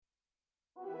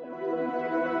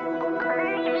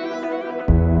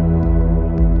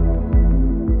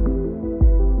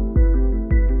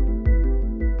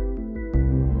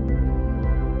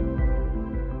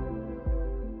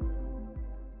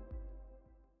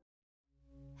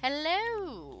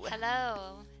Hello.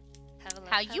 Hello. Hello.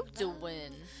 How you hello.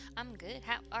 doing? I'm good.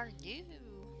 How are you?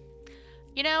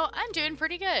 I'm doing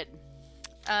pretty good.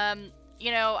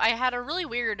 I had a really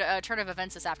weird turn of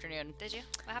events this afternoon. Did you?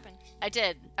 What happened? I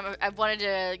did. I wanted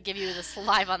to give you this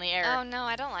live on the air. Oh no,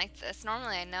 I don't like this.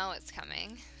 Normally I know it's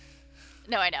coming.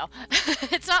 No, I know.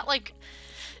 It's not like...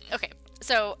 Okay,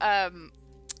 so,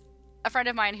 a friend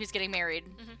of mine who's getting married,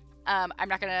 I'm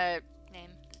not gonna Name.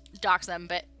 dox them,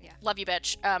 but Yeah. love you,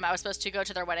 bitch. I was supposed to go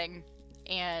to their wedding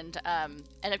and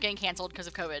ended up getting canceled because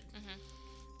of COVID.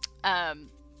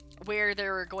 Where they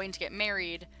were going to get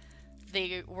married,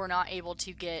 they were not able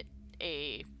to get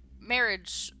a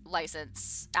marriage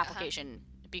license application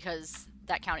because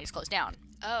that county's closed down.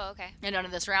 Oh, okay. And none of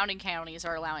the surrounding counties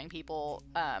are allowing people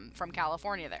from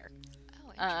California there.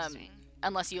 Oh, interesting.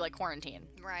 Unless you, quarantine.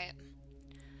 Right.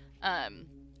 And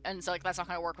so, that's not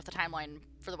going to work with the timeline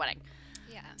for the wedding.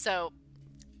 Yeah. So,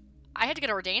 I had to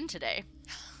get ordained today.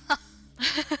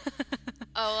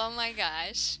 Oh my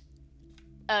gosh.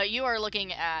 You are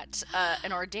looking at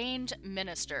an ordained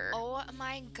minister. Oh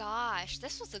my gosh.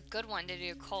 This was a good one to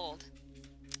do cold.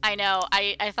 I know.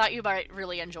 I thought you might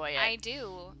really enjoy it. I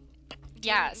do.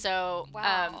 Yeah, so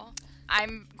Wow.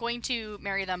 I'm going to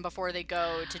marry them before they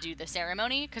go to do the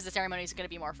ceremony, because the ceremony is going to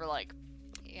be more for,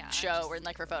 Yeah. show or,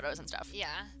 for photos and stuff. Yeah.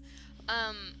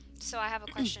 So I have a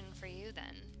question for you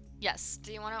then. Yes.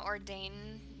 Do you want to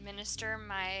ordain minister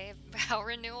my vow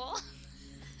renewal?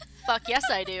 Fuck yes,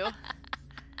 I do.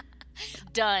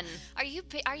 Done. Are you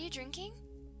drinking?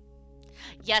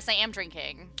 Yes, I am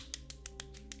drinking.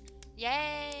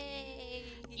 Yay!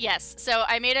 Yes, so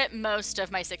I made it most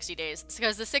of my 60 days,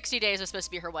 because the 60 days was supposed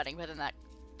to be her wedding, but then that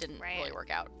didn't really work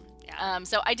out. Yeah.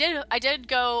 So I did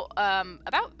go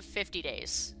about 50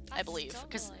 days, I That's believe, still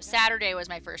because really good. Saturday was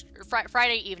my first,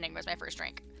 Friday evening was my first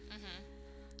drink.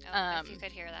 Oh, if you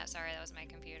could hear that, sorry, that was my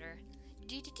computer.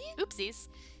 Oopsies.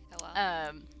 Oh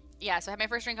well. Yeah, so I had my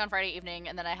first drink on Friday evening,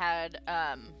 and then I had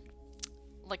a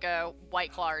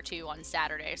White Claw or two on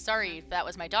Saturday. Sorry, if that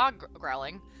was my dog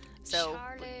growling. So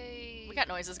Charlie. we got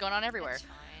noises going on everywhere. It's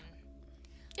fine.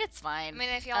 It's fine. I mean,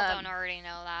 if y'all don't already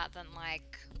know that, then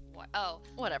what? Oh,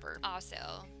 whatever.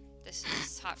 also, this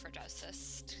is Hot for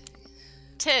Justice.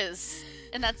 Tis,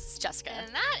 and that's Jessica.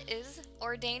 And that is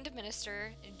ordained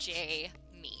minister J.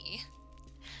 Me.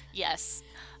 Yes.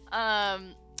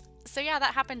 So yeah,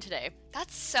 that happened today.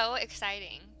 That's so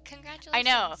exciting. Congratulations. I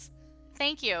know.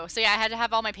 Thank you. So yeah, I had to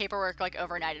have all my paperwork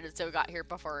overnighted, so we got here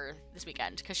before this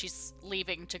weekend because she's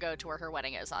leaving to go to where her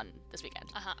wedding is on this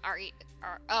weekend.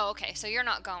 Oh, okay. So you're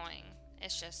not going.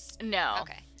 It's just No.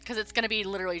 Okay. Because it's gonna be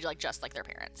literally just like their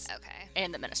parents. Okay.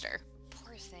 And the minister.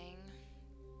 Poor thing.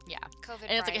 Yeah. COVID.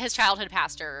 And it's his childhood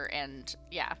pastor, and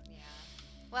yeah. Yeah.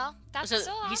 Well, that's So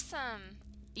so he's- awesome.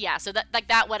 Yeah. So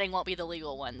that wedding won't be the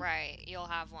legal one. Right. You'll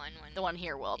have one when. The one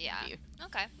here will Yeah. be.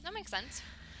 Okay. That makes sense.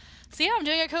 So yeah, I'm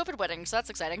doing a COVID wedding, so that's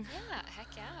exciting. Yeah. Heck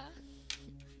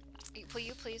yeah. Will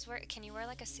you please wear? Can you wear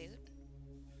a suit?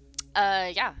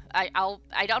 Yeah. I'm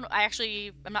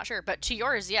not sure, but to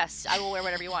yours, yes, I will wear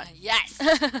whatever you want. Yes.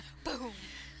 Boom.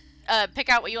 Pick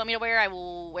out what you want me to wear, I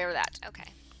will wear that. Okay.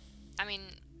 I mean,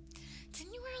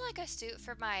 didn't you wear a suit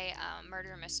for my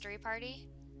murder mystery party?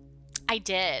 I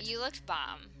did. You looked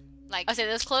bomb. I say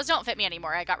those clothes don't fit me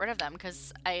anymore. I got rid of them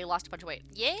because I lost a bunch of weight.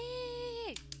 Yay!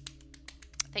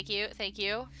 Thank you.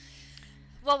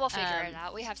 Well, we'll figure it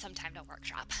out. We have some time to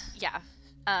workshop. Yeah.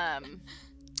 I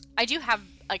do have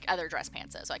other dress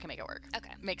pants though, so I can make it work.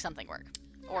 Okay. Make something work,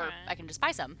 or Alright. I can just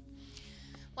buy some.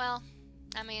 Well,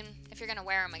 I mean, if you're gonna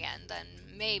wear them again, then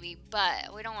maybe.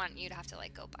 But we don't want you to have to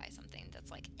go buy something that's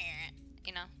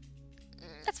you know.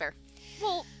 That's fair.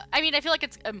 Well, I mean, I feel like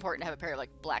it's important to have a pair of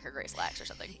black or gray slacks or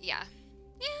something. Yeah.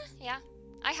 Yeah.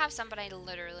 I have some, but I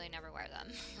literally never wear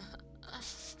them.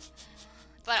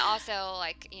 But also,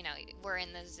 we're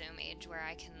in the Zoom age where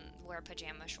I can wear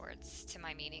pajama shorts to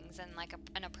my meetings and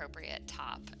an appropriate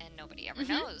top, and nobody ever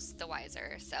knows the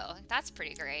wiser. So that's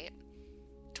pretty great.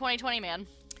 2020, man.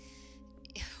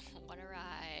 What a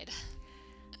ride.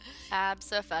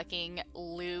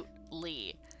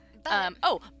 Abso-fucking-lutely. But,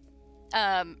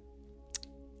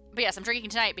 But yes, I'm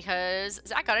drinking tonight because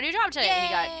Zach got a new job today.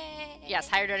 Yay! He got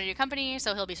hired at a new company,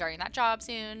 so he'll be starting that job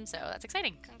soon. So that's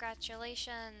exciting.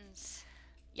 Congratulations.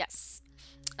 Yes.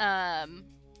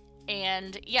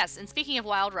 And yes, and speaking of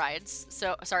wild rides,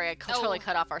 so sorry, I totally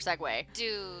cut off our segue.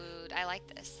 Dude, I like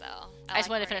this though. I just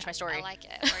wanted to finish my story. I like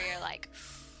it. Where you're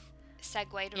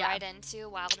segued right into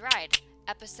Wild Ride.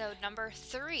 Episode number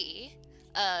 3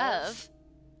 of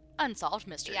Unsolved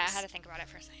Mysteries. Yeah, I had to think about it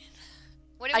for a second.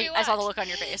 What did we watch? I saw the look on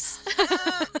your face.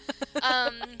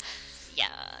 Yeah,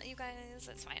 you guys,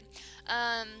 that's fine.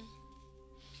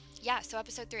 Yeah, so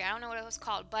episode 3, I don't know what it was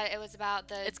called, but it was about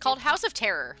the... It's called House of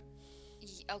Terror.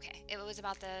 Okay, it was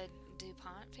about the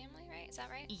DuPont family, right? Is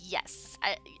that right? Yes.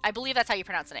 I believe that's how you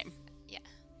pronounce the name. Yeah.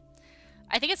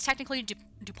 I think it's technically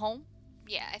Dupont.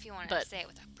 Yeah, if you want to say it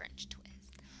with a French twist.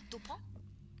 DuPont?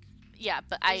 Yeah,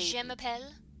 but Je m'appelle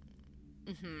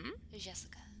Mm-hmm.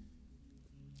 Jessica.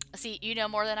 See, you know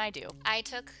more than I do. I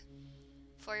took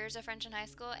 4 years of French in high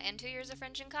school and 2 years of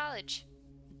French in college.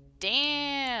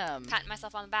 Damn. Patting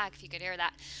myself on the back if you could hear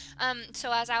that.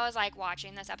 So as I was like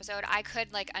watching this episode, I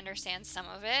could like understand some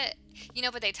of it,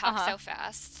 but they talk so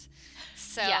fast.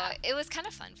 So it was kind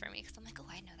of fun for me because I'm like, oh,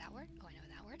 I know that word. Oh, I know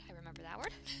that word. I remember that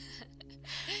word.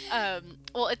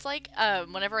 Well, it's like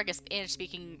whenever a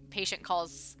Spanish-speaking patient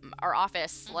calls our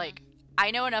office, like I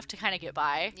know enough to kind of get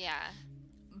by. Yeah.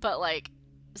 But like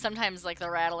sometimes like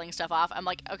they're rattling stuff off. I'm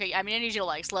like, okay, I need you to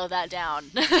like slow that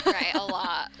down. Right, a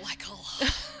lot. Like a lot.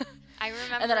 I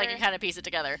remember. And then I can kind of piece it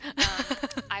together.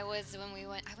 I went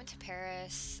to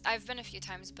Paris. I've been a few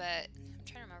times, but I'm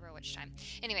trying to remember which time.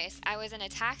 Anyways, I was in a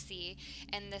taxi,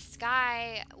 and this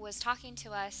guy was talking to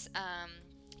us.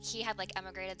 He had like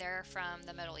emigrated there from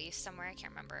the Middle East somewhere. I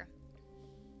can't remember.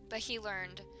 But he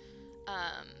learned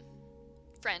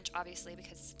French, obviously,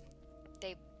 because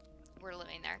they were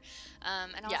living there.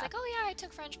 And I was like, oh yeah, I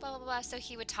took French, blah, blah, blah. So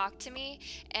he would talk to me,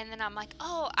 and then I'm like,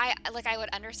 oh, I would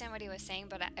understand what he was saying,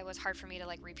 but it was hard for me to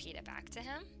like repeat it back to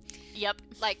him. Yep.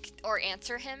 Like, or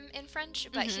answer him in French.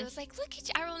 But he was like, look at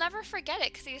you. I will never forget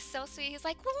it because he's so sweet. He's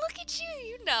like, well, look at you.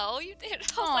 You know. I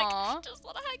was like, just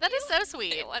want to hug that you. is so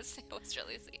sweet. It was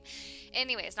really sweet.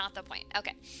 Anyways, not the point.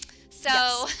 Okay.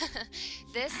 So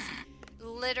this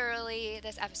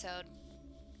episode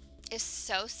is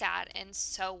so sad and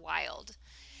so wild.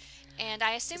 And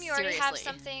I assume you already have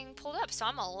something pulled up, so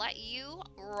I'm going to let you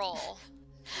roll.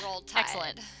 Roll Tide.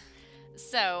 Excellent.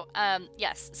 So,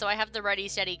 yes. So I have the Ready,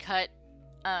 Steady, Cut.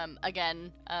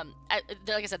 Again,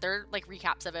 like I said, their like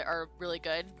recaps of it are really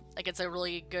good. Like it's a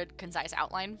really good, concise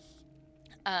outline.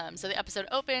 So the episode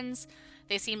opens.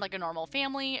 They seem like a normal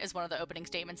family is one of the opening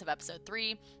statements of episode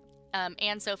 3.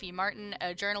 Anne Sophie Martin,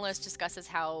 a journalist, discusses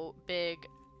how big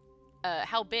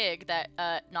that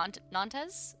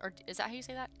Nantes, or is that how you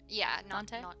say that? Yeah,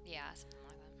 Nantes. Yeah, something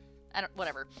like that.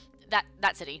 Whatever.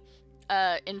 That city.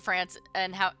 In France,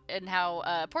 and how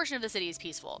a portion of the city is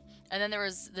peaceful. And then there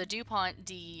was the Dupont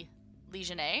de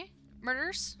Ligonnès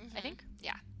murders, I think.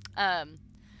 Yeah. I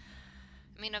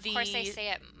mean, of course, they say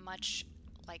it much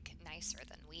like nicer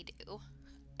than we do.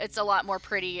 It's a lot more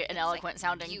pretty and eloquent like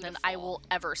sounding beautiful. than I will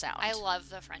ever sound. I love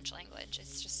the French language.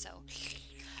 It's just so.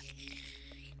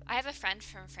 I have a friend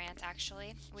from France,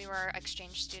 actually. We were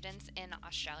exchange students in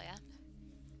Australia.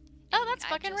 Oh, that's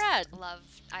fucking rad.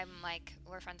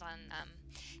 We're friends on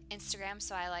Instagram,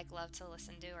 so I love to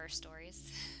listen to her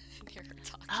stories. Hear her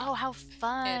talking. Oh, how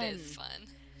fun. It is fun.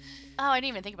 Oh, I didn't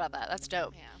even think about that. That's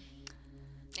dope. Yeah.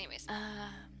 Anyways.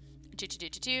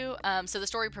 So the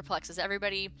story perplexes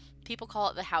everybody. People call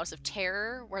it the House of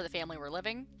Terror, where the family were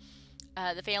living.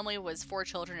 The family was 4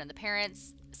 children and the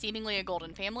parents, seemingly a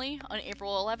golden family. On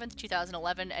April 11th,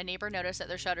 2011, a neighbor noticed that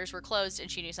their shutters were closed and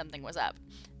she knew something was up.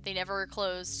 They were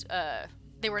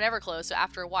never closed, so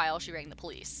after a while, she rang the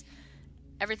police.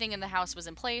 Everything in the house was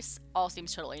in place. All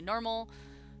seems totally normal.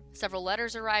 Several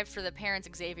letters arrived for the parents,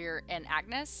 Xavier and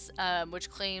Agnes, which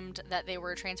claimed that they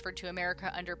were transferred to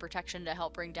America under protection to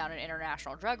help bring down an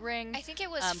international drug ring. I think it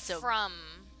was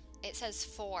it says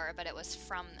for, but it was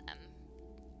from them,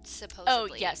 supposedly. Oh,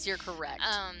 yes, you're correct.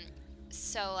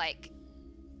 So, it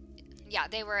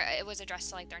was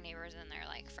addressed to, their neighbors and their,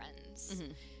 friends.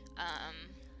 Mm-hmm.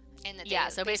 And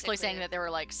that so basically saying that they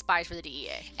were, spies for the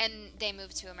DEA. And they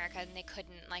moved to America, and they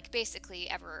couldn't, basically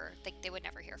ever, they would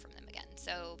never hear from them again.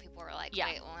 So people were like,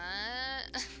 wait,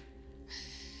 what?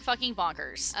 Fucking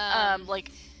bonkers.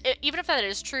 Even if that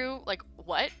is true,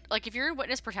 what? If you're in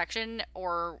witness protection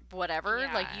or whatever,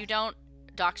 you don't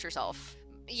dox yourself.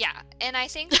 Yeah, and I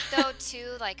think, though,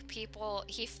 too, people,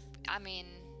 he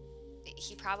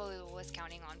probably was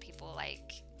counting on people,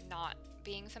 not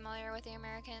being familiar with the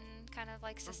American kind of,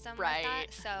 system right.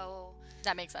 like that, so...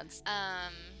 That makes sense.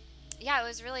 Yeah, it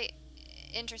was really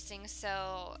interesting.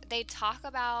 So, they talk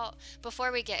about,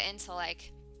 before we get into,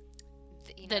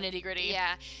 the nitty-gritty.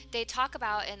 Yeah, they talk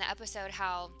about in the episode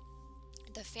how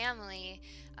the family,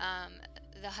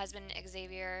 the husband,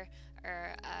 Xavier,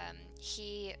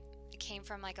 he came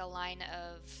from, a line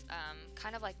of,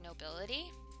 kind of,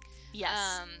 nobility.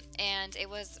 Yes. And it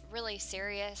was really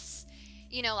serious.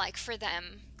 you know, like for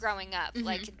them growing up,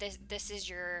 like this is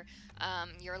your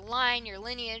line, your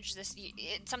lineage.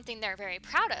 It's something they're very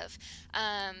proud of.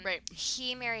 Right.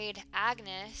 He married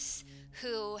Agnes,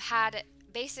 who had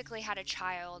basically had a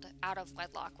child out of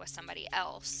wedlock with somebody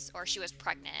else, or she was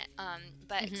pregnant.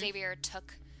 But Xavier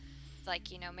took,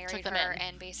 like, you know, married her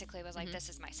and basically was like, this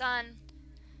is my son.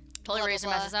 Totally raised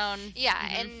him as his own. Yeah,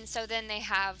 and so then they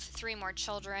have 3 more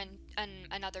children and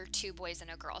another 2 boys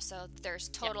and a girl. So there's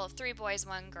total of 3 boys,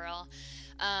 1 girl.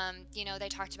 You know, they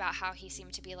talked about how he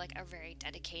seemed to be like a very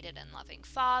dedicated and loving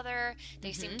father.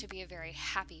 They seemed to be a very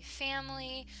happy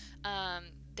family.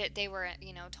 That they were,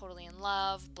 you know, totally in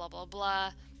love, blah, blah,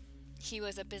 blah. He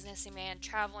was a businessman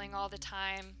traveling all the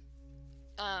time.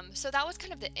 So that was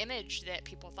kind of the image that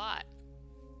people thought.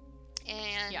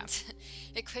 And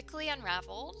it quickly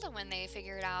unraveled when they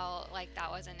figured out, like,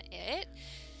 that wasn't it.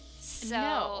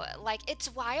 So, like,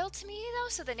 it's wild to me, though.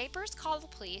 So the neighbors call the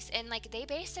police, and, like, they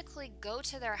basically go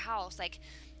to their house, like,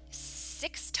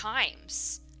 6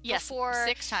 times. Yes, before,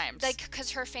 6 times. Like,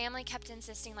 because her family kept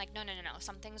insisting, like, no,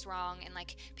 something's wrong. And,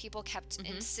 like, people kept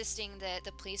insisting that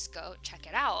the police go check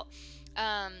it out.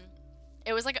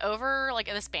 It was, like, over, like,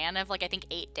 the span of, like, I think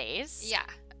 8 days. Yeah.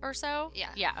 Or so.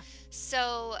 Yeah. Yeah.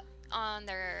 So on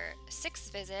their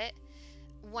 6th visit,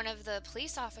 one of the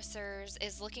police officers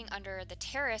is looking under the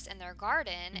terrace in their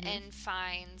garden and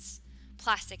finds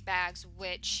plastic bags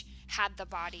which had the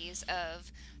bodies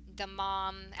of the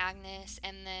mom, Agnes,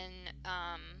 and then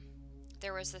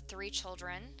there was the 3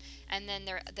 children, and then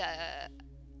the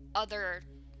other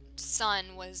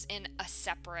son was in a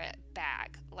separate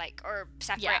bag, like, or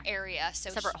separate area. So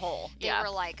separate hole. They were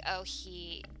like, oh,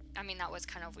 I mean, that was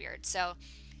kind of weird. So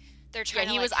they're trying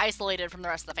to, he was isolated from the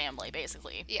rest of the family,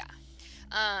 basically. Yeah.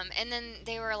 And then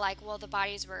they were like, well, the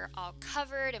bodies were all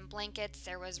covered in blankets.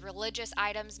 There was religious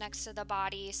items next to the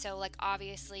body. So, like,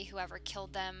 obviously whoever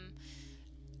killed them,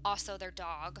 also their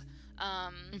dog,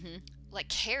 like,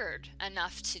 cared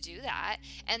enough to do that.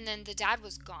 And then the dad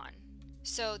was gone.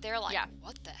 So they're like,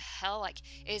 what the hell? Like,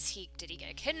 did he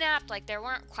get kidnapped? Like, they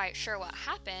weren't quite sure what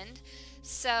happened.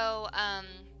 So,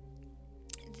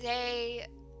 they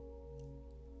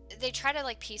try to,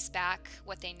 like, piece back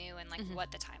what they knew and, like,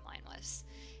 what the timeline was.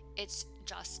 It's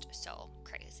just so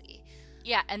crazy.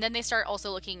 Yeah, and then they start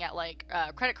also looking at, like,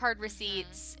 credit card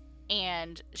receipts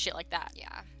and shit like that.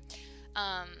 Yeah.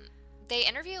 They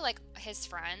interview, like, his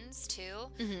friends, too.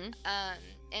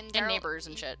 And neighbors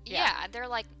and shit. Yeah, they're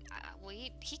like,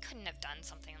 he couldn't have done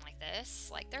something like this.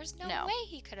 Like, there's no way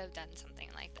he could have done something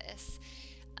like this.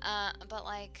 But,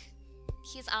 like,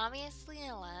 he's obviously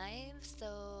alive,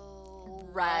 so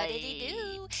what did he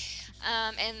do?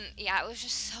 And yeah, it was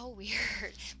just so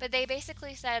weird. But they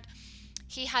basically said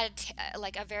he had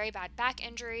like a very bad back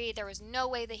injury. There was no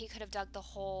way that he could have dug the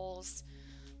holes.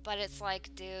 But it's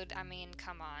like, dude, I mean,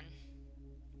 come on.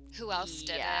 Who else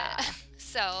did it?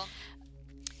 So,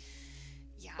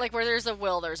 yeah. Like, where there's a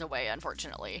will, there's a way,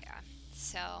 unfortunately. Yeah.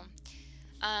 So,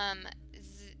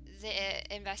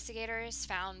 the investigators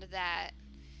found that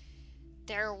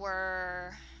there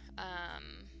were,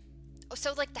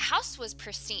 so, like, the house was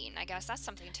pristine. I guess that's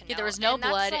something to know. Yeah, there was no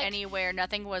blood anywhere.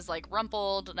 Nothing was, like,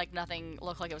 rumpled. Like, nothing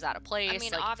looked like it was out of place. I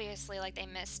mean, like, obviously, like, they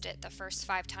missed it the first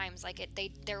 5 times. Like,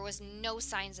 there was no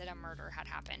signs that a murder had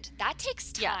happened. That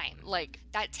takes time. Yeah, like,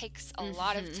 that takes a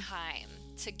lot of time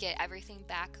to get everything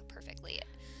back perfectly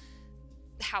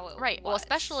how it was. Well,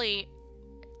 especially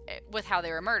with how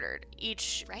they were murdered.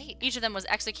 Each of them was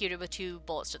executed with 2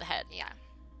 bullets to the head. Yeah.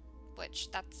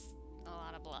 Which, that's a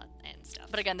lot of blood and stuff.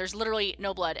 But again, there's literally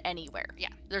no blood anywhere. Yeah.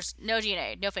 There's no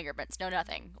DNA, no fingerprints, no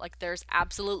nothing. Like, there's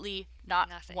absolutely not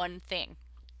one thing.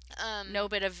 No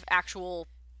bit of actual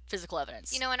physical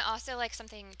evidence. You know, and also, like,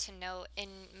 something to note, in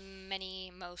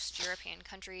most European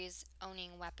countries,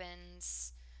 owning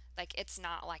weapons, like, it's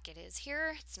not like it is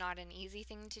here. It's not an easy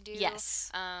thing to do.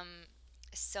 Yes.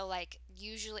 So, like,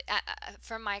 usually,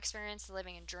 from my experience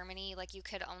living in Germany, like, you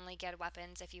could only get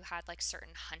weapons if you had, like,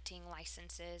 certain hunting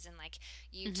licenses and, like,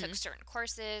 you took certain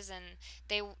courses, and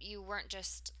you weren't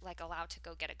just, like, allowed to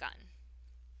go get a gun.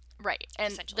 Right.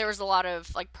 And there was a lot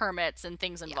of, like, permits and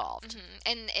things involved.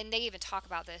 And they even talk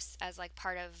about this as, like,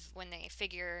 part of when they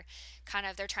figure, kind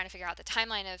of, they're trying to figure out the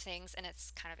timeline of things, and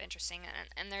it's kind of interesting.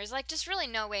 And there's, like, just really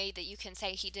no way that you can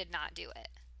say he did not do it.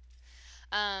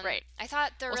 Right. I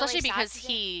thought especially because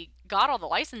he got all the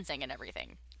licensing and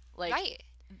everything. Like,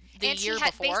 the year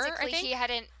before, I think? He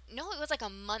hadn't... No, it was like a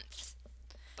month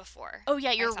before. Oh,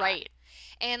 yeah, you're right.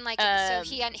 And, like, so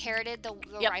he inherited the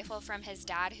rifle from his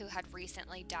dad, who had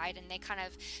recently died, and they kind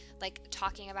of, like,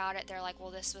 talking about it, they're like,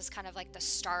 well, this was kind of like the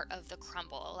start of the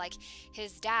crumble. Like,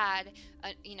 his dad,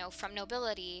 you know, from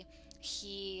nobility,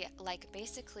 he, like,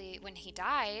 basically when he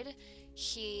died,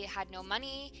 he had no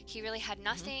money, he really had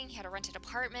nothing, he had a rented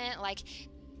apartment, like,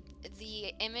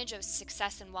 the image of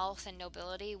success and wealth and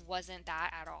nobility wasn't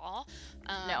that at all.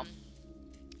 No.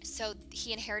 So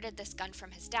he inherited this gun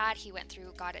from his dad. He went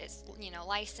through, got his,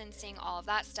 licensing, all of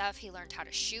that stuff. He learned how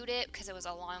to shoot it because it was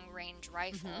a long-range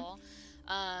rifle.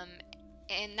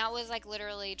 And that was, like,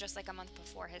 literally just, like, a month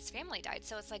before his family died.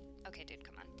 So it's like, okay, dude,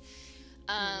 come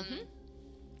on.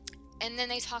 And then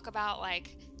they talk about,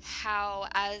 like, how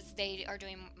as they are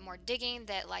doing more digging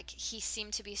that, like, he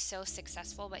seemed to be so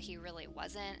successful, but he really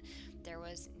wasn't. There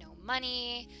was no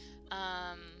money.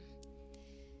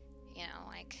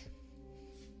 Like,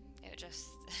 it just,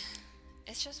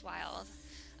 it's just wild.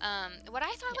 What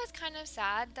I thought was kind of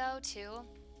sad, though, too,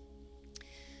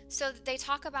 so they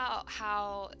talk about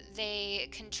how they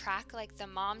can track, like, the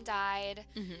mom died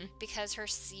because her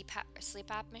sleep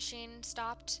app machine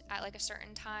stopped at, like, a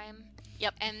certain time.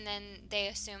 Yep. And then they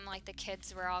assume, like, the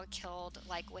kids were all killed,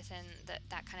 like, within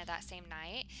that same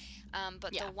night.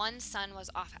 But the one son was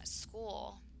off at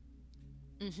school.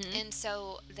 And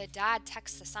so the dad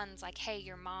texts the sons, like, hey,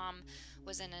 your mom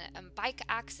was in a bike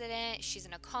accident. She's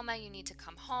in a coma. You need to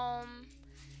come home.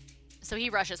 So he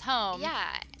rushes home.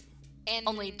 Yeah. And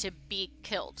only to be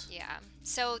killed. Yeah.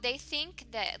 So they think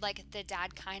that, like, the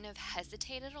dad kind of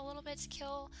hesitated a little bit to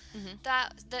kill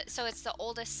so it's the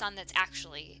oldest son that's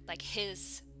actually, like,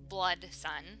 his blood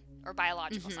son or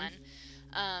biological son.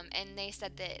 And they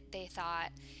said that they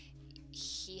thought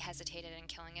he hesitated in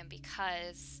killing him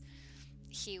because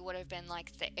he would have been,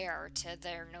 like, the heir to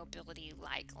their nobility,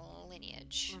 like,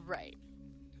 lineage. Right.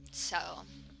 So,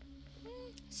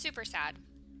 super sad.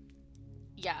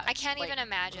 Yeah. I can't even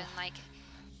imagine, like,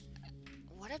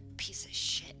 what a piece of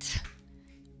shit.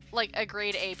 Like, a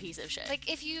grade A piece of shit.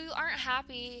 Like, if you aren't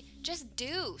happy, just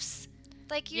deuce.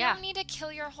 Like, you don't need to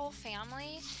kill your whole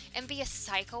family and be a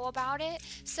psycho about it.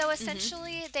 So,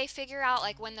 essentially, they figure out,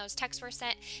 like, when those texts were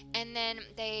sent, and then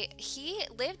he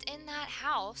lived in that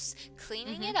house,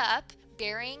 cleaning it up,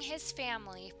 burying his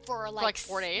family for, like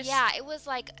 4 days? Yeah, it was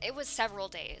several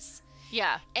days.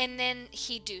 Yeah. And then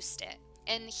he deuced it.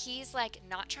 And he's, like,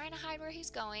 not trying to hide where he's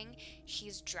going.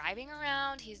 He's driving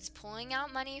around. He's pulling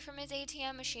out money from his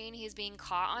ATM machine. He's being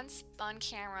caught on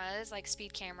cameras, like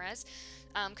speed cameras,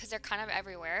 because they're kind of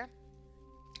everywhere.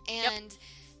 And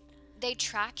they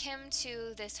track him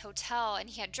to this hotel, and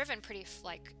he had driven pretty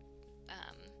far.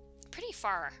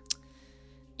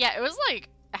 Yeah, it was, like,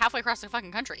 halfway across the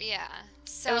fucking country. Yeah.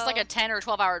 So it was, like, a 10 or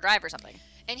 12-hour drive or something.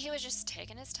 And he was just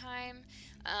taking his time.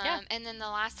 And then the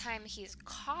last time he's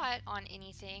caught on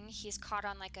anything, he's caught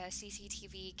on, like, a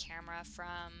CCTV camera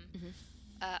from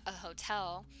a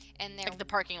hotel, and they're like the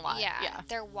parking lot. Yeah.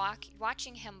 They're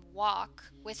watching him walk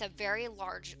with a very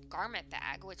large garment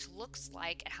bag, which looks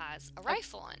like it has a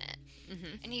rifle in it.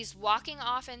 And he's walking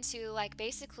off into, like,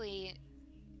 basically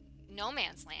no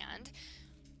man's land.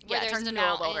 Yeah, it turns into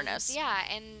a wilderness. Yeah,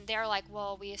 and they're like,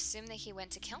 well, we assume that he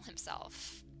went to kill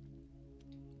himself.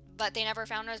 But they never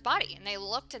found his body. And they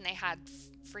looked, and they had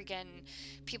freaking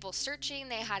people searching.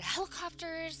 They had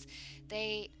helicopters.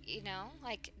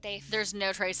 There's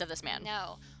no trace of this man.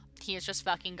 No. He is just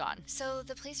fucking gone. So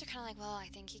the police are kind of like, well, I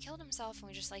think he killed himself, and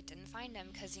we just, like, didn't find him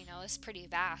because, it's pretty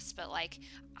vast. But, like,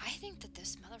 I think that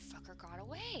this motherfucker got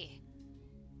away.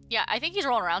 Yeah, I think he's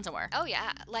rolling around somewhere. Oh,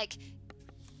 yeah. Like,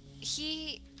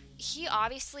 he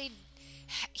obviously...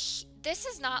 this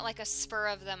is not, like, a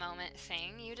spur-of-the-moment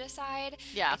thing, you decide.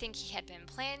 Yeah. I think he had been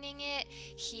planning it.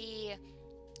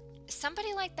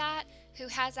 Somebody like that who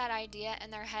has that idea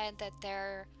in their head that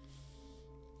they're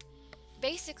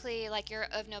basically, like, you're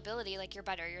of nobility, like, you're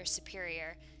better, you're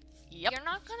superior. Yep. You're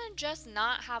not gonna just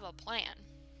not have a plan.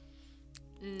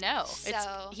 No.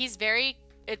 So... He's very...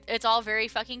 It's all very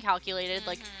fucking calculated.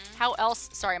 Like, how else...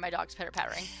 Sorry, my dog's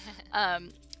pitter-pattering.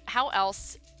 How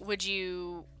else would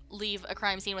you... leave a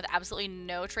crime scene with absolutely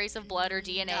no trace of blood or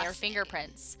DNA or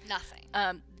fingerprints? Nothing.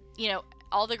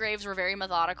 All the graves were very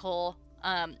methodical.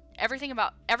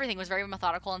 Everything was very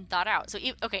methodical and thought out. So,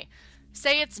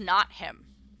 say it's not him,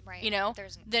 right?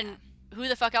 Then who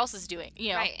the fuck else is doing?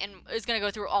 Right, and is going to go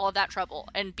through all of that trouble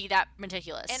and be that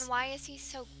meticulous. And why is he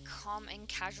so calm and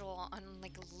casual on,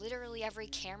 like, literally every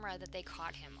camera that they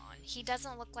caught him on? He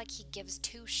doesn't look like he gives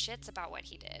two shits about what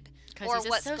he did or he's a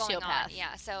what's sociopath. going on.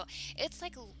 Yeah, so it's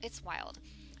like, it's wild.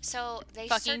 So they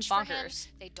fucking search bonkers. for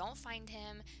him. They don't find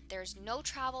him. There's no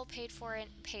travel paid for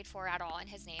at all in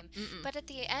his name. But at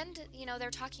the end, they're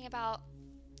talking about,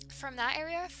 from that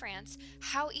area of France,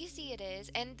 how easy it is.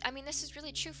 And I mean, this is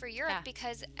really true for Europe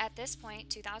because at this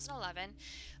point, 2011,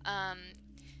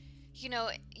 you know,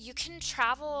 you can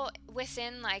travel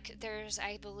within, like, there's,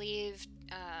 I believe,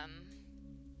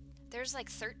 there's like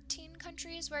 13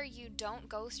 countries where you don't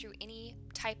go through any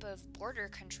type of border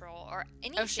control or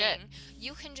anything. Oh, shit.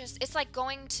 You can just, it's like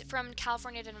going from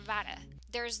California to Nevada.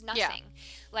 There's nothing.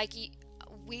 Yeah. Like,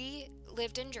 we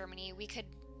lived in Germany. We could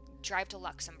drive to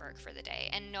Luxembourg for the day,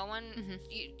 and no one,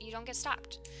 you don't get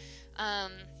stopped.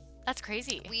 That's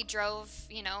crazy. We drove,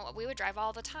 you know, we would drive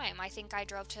all the time. I think I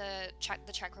drove to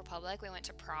the Czech Republic. We went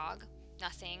to Prague.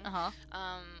 Nothing.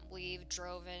 We've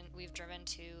driven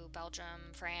to Belgium,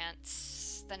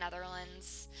 France, the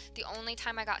Netherlands. The only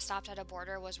time I got stopped at a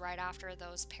border was right after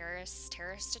those Paris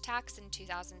terrorist attacks in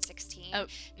 2016. Oh,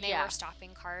 they were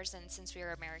stopping cars, and since we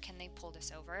were American, they pulled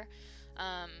us over.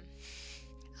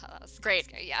 That was great.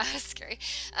 Scary. Yeah, it was scary.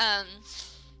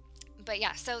 But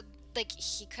yeah, so like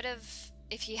he could have,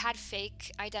 if he had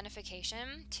fake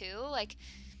identification too, like,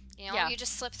 you know, you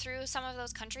just slip through some of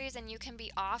those countries and you can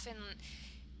be off, and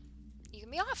you can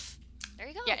be off. There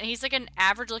you go. Yeah, and he's like an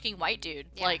average-looking white dude.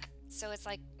 Yeah. Like, so it's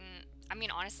like, I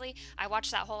mean, honestly, I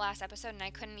watched that whole last episode and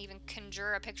I couldn't even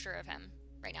conjure a picture of him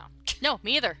right now. No,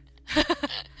 me either.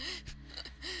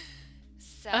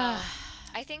 So,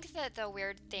 I think that the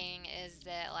weird thing is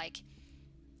that, like,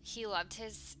 he loved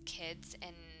his kids,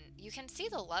 and you can see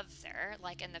the love there,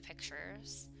 like, in the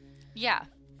pictures. Yeah.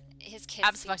 His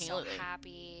kids seem so Absolutely.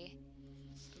 happy,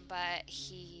 but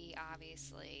he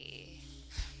obviously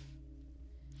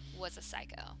was a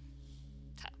psycho.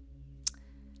 So.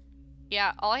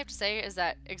 Yeah, all I have to say is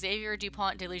that Xavier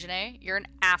Dupont de Ligonnès, you're an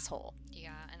asshole.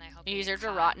 Yeah, and I hope You he deserve gets to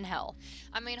caught. rot in hell.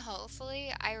 I mean,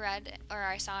 hopefully,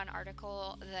 I saw an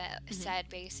article that said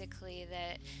basically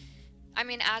that, I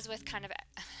mean, as with kind of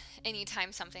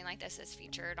anytime something like this is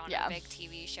featured on a big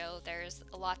TV show, there's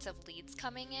lots of leads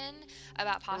coming in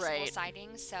about possible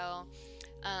sightings. So,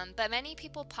 but many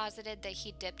people posited that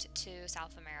he dipped to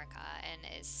South America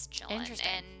and is chilling. Interesting.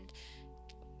 And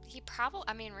he probably,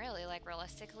 I mean, really, like,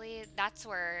 realistically, that's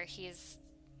where he's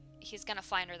gonna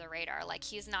fly under the radar. Like,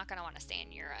 he's not gonna want to stay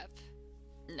in Europe.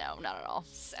 No, not at all.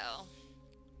 So,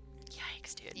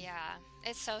 yikes, dude. yeah,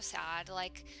 it's so sad.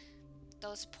 Like,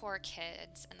 those poor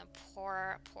kids and the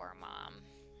poor mom.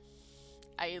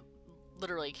 I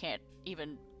literally can't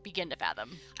even begin to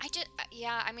fathom.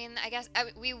 I mean, I guess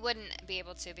we wouldn't be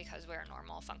able to because we're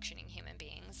normal functioning human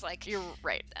beings. Like, You're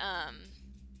right.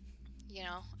 you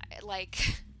know,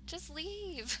 like, just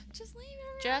leave. Just leave.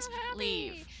 Just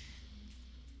leave.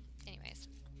 Anyways,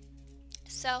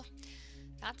 so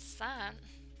that's that.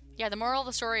 Yeah, the moral of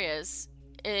the story is,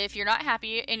 if you're not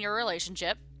happy in your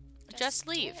relationship, just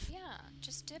leave.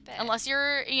 Just dip it. Unless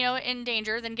you're, you know, in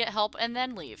danger, then get help and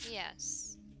then leave.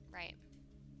 Yes. Right.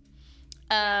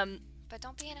 But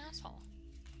don't be an asshole.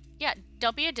 Yeah,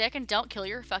 don't be a dick and don't kill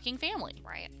your fucking family.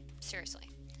 Right. Seriously.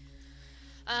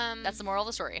 That's the moral of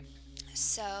the story.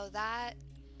 So that,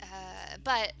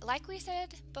 but like we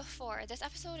said before, this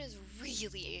episode is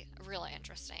really, really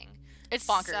interesting. It's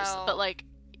bonkers,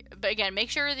 but again, make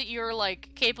sure that you're, like,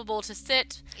 capable to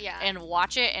sit and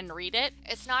watch it and read it.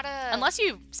 It's not unless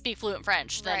you speak fluent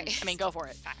French, then, I mean, go for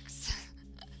it. Facts.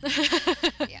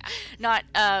 Yeah. Not,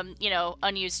 you know,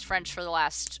 unused French for the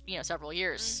last, you know, several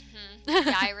years. Mm-hmm.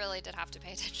 Yeah, I really did have to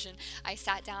pay attention. I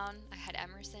sat down, I had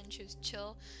Emerson choose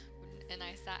chill, and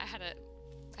I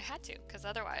had to, because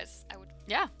otherwise I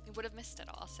would have missed it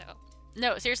all, so.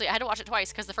 No, seriously, I had to watch it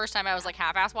twice, because the first time I was, like,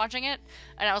 half-ass watching it,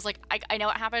 and I was like, I know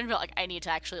what happened, but, like, I need to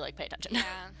actually, like, pay attention.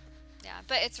 Yeah,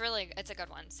 but it's a good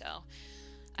one, so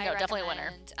I recommend. Definitely a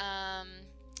winner.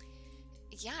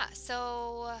 Yeah,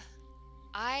 so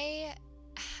I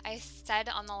said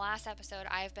on the last episode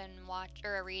I've been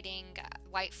reading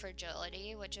White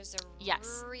Fragility, which is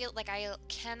a real, like, I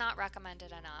cannot recommend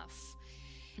it enough.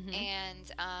 Mm-hmm.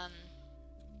 And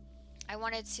I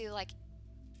wanted to, like,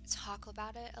 talk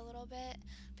about it a little bit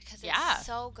because it's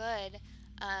so good.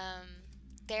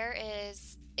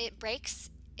 It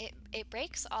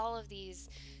breaks all of these,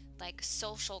 like,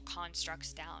 social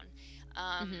constructs down.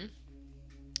 And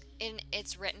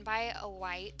it's written by a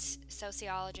white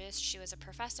sociologist. She was a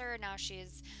professor. Now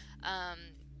she's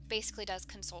basically does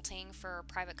consulting for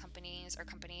private companies and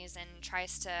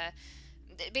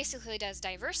basically does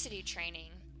diversity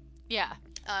training. Yeah.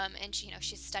 And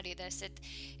she studied this.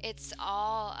 It's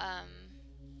all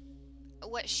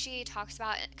what she talks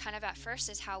about kind of at first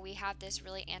is how we have this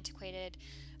really antiquated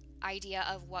idea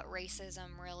of what racism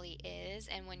really is,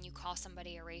 and when you call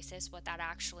somebody a racist, what that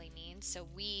actually means. So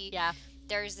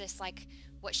there's this, like,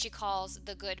 what she calls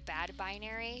the good-bad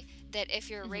binary, that if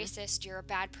you're racist, you're a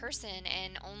bad person,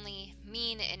 and only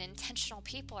mean and intentional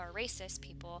people are racist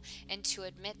people, and to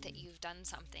admit that you've done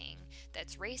something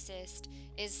that's racist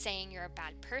is saying you're a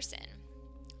bad person,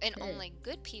 and only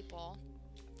good people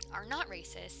are not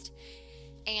racist.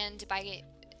 And by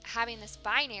having this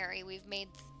binary, we've made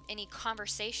any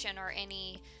conversation or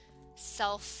any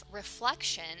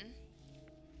self-reflection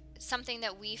something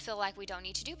that we feel like we don't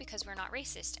need to do because we're not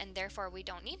racist, and therefore we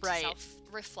don't need to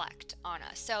self-reflect on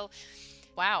us. So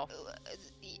wow,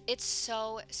 it's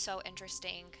so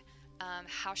interesting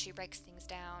how she breaks things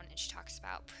down, and she talks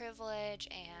about privilege,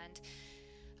 and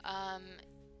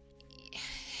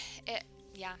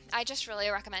I just really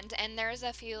recommend. And there's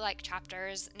a few like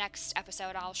chapters. Next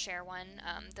episode I'll share one.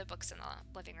 The book's in the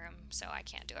living room, so I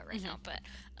can't do it right now, but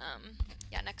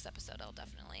next episode I'll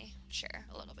definitely share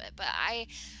a little bit. But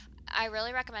I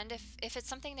really recommend, if it's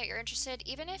something that you're interested,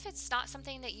 even if it's not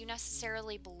something that you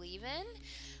necessarily believe in,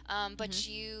 but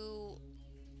you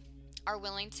are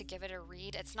willing to give it a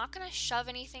read. It's not going to shove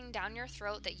anything down your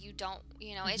throat that you don't,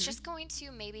 it's just going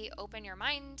to maybe open your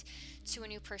mind to a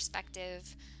new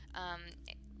perspective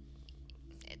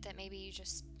that maybe you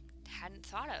just hadn't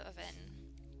thought of. And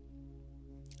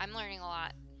I'm learning a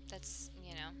lot that's,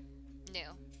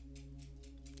 new.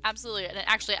 Absolutely. And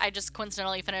actually, I just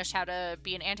coincidentally finished How to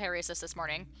Be an Anti-Racist this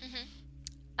morning.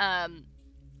 I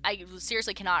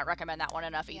seriously cannot recommend that one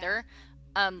enough either.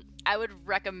 I would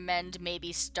recommend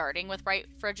maybe starting with White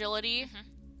Fragility.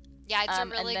 Yeah, it's a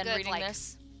really and then good reading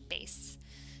this. base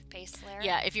layer.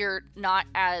 Yeah, if you're not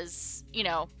as,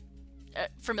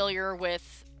 familiar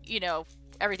with,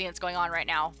 everything that's going on right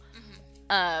now,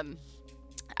 I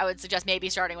would suggest maybe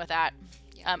starting with that.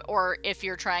 Or if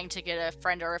you're trying to get a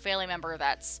friend or a family member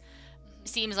that's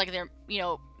seems like they're,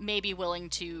 maybe willing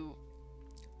to,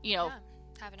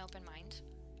 have an open mind.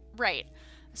 Right.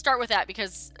 Start with that,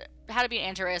 because How to Be an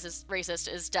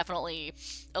Anti-Racist is definitely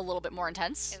a little bit more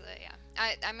intense.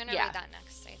 I'm going to read that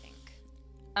next, I think.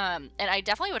 And I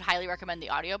definitely would highly recommend the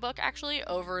audiobook, actually,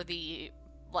 over the,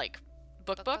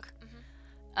 book.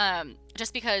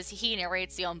 Just because he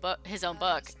narrates his own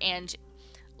book, and,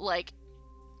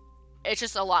 it's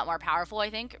just a lot more powerful, I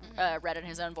think, read in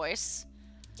his own voice.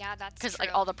 Yeah, that's because true.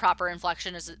 all the proper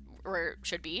inflection is where it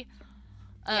should be.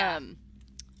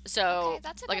 So,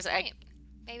 that's a like I good said, point.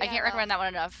 I can't recommend that one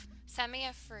enough. Send me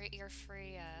your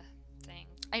free thing.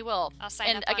 I will. I'll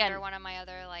sign up under one of my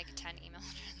other 10 email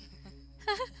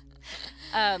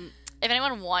addresses. If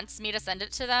anyone wants me to send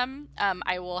it to them,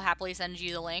 I will happily send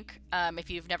you the link.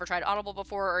 If you've never tried Audible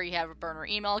before, or you have a burner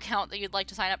email account that you'd like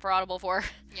to sign up for Audible for,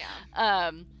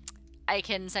 I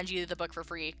can send you the book for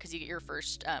free, because you get your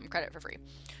first credit for free.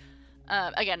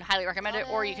 Again, highly recommend it,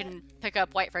 or you can pick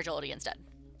up White Fragility instead.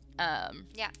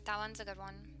 Yeah, that one's a good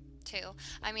one too.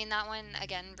 I mean, that one,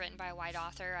 again, written by a white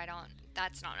author.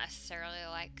 That's not necessarily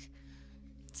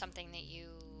something that you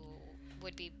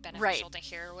would be beneficial to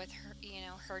hear with her,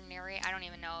 her narrate. I don't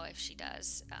even know if she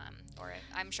does,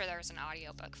 I'm sure there's an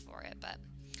audiobook for it, but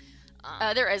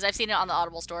there is. I've seen it on the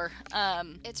Audible store.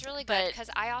 It's really good, because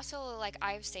I also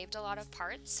I've saved a lot of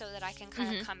parts so that I can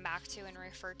kind of come back to and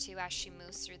refer to as she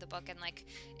moves through the book, and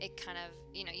it kind of,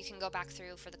 you can go back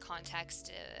through for the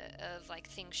context of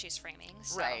things she's framing.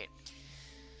 So. Right.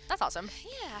 That's awesome.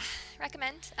 Yeah,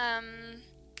 recommend.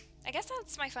 I guess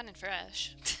that's my fun and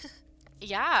fresh.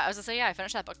 Yeah, I was gonna say, I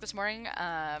finished that book this morning.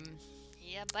 Yeah,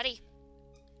 buddy.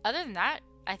 Other than that,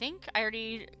 I think I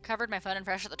already covered my fun and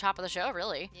fresh at the top of the show,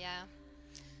 really. Yeah.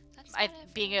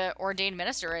 Being an ordained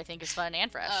minister, I think, is fun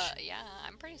and fresh. Yeah,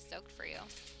 I'm pretty stoked for you.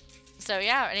 So,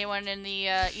 yeah, anyone in the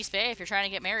East Bay, if you're trying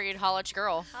to get married, holla at your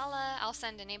girl. Holla. I'll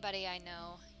send anybody I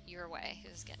know your way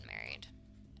who's getting married.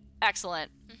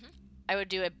 Excellent. I would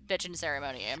do a bitchin'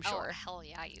 ceremony, I'm sure. Oh, hell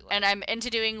yeah, you would. And I'm into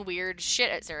doing weird shit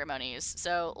at ceremonies,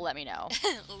 so let me know.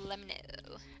 Let me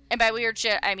know. And by weird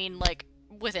shit, I mean,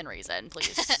 within reason,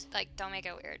 please. Don't make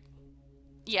it weird.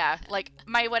 Yeah,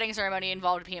 my wedding ceremony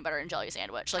involved a peanut butter and jelly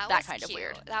sandwich, that kind cute. of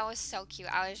weird. That was so cute.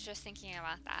 I was just thinking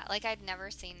about that. I'd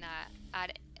never seen that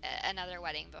at another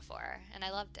wedding before, and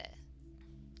I loved it.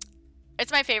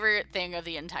 It's my favorite thing of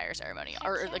the entire ceremony,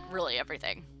 or really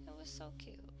everything. It was so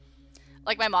cute.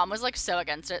 My mom was so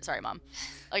against it. Sorry, Mom.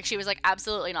 She was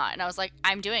absolutely not. And I was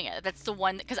I'm doing it. That's the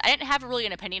one, because I didn't have really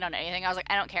an opinion on anything. I was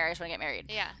I don't care. I just want to get married.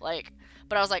 Yeah.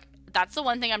 But I was that's the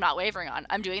one thing I'm not wavering on.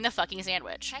 I'm doing the fucking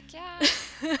sandwich. Heck yeah.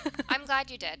 I'm glad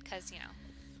you did, because,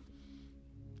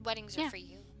 weddings are for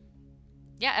you.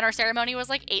 Yeah, and our ceremony was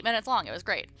 8 minutes long. It was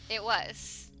great. It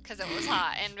was, because it was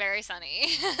hot and very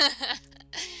sunny.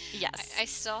 Yes. I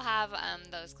still have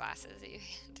those glasses that you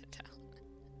handed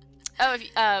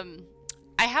down.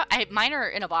 Oh, Mine are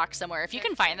in a box somewhere. If you Very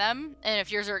can find cute. them, and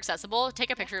if yours are accessible, take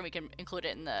a picture and we can include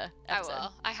it in the episode. I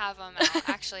will. I have them out.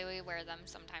 Actually, we wear them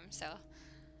sometimes, so.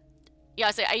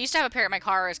 Yeah, so I used to have a pair in my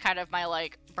car as kind of my,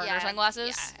 like, burner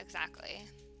sunglasses. Yeah, exactly.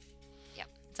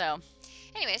 So,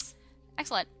 Anyways,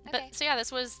 excellent. Okay. But, so yeah,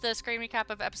 this was the screen recap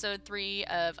of episode 3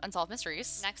 of Unsolved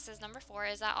Mysteries. next is number 4.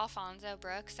 Is that Alfonso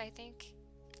Brooks, I think?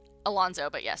 Alonzo,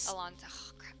 but yes. Alonzo.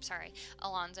 Oh, crap. Sorry.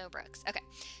 Alonzo Brooks. Okay.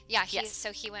 Yeah, Yes.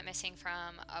 so he went missing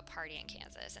from a party in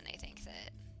Kansas, and they think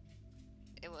that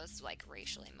it was, like,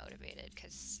 racially motivated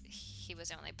because he was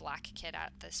the only black kid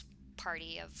at this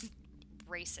party of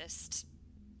racist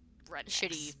rednecks.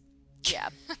 Shitty. Yeah.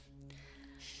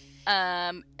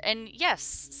 And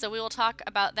yes, so we will talk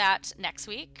about that next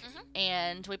week, Mhm.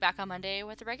 and we'll be back on Monday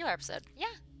with a regular episode. Yeah.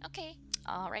 Okay.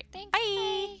 All right. Thanks. Bye.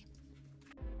 Bye.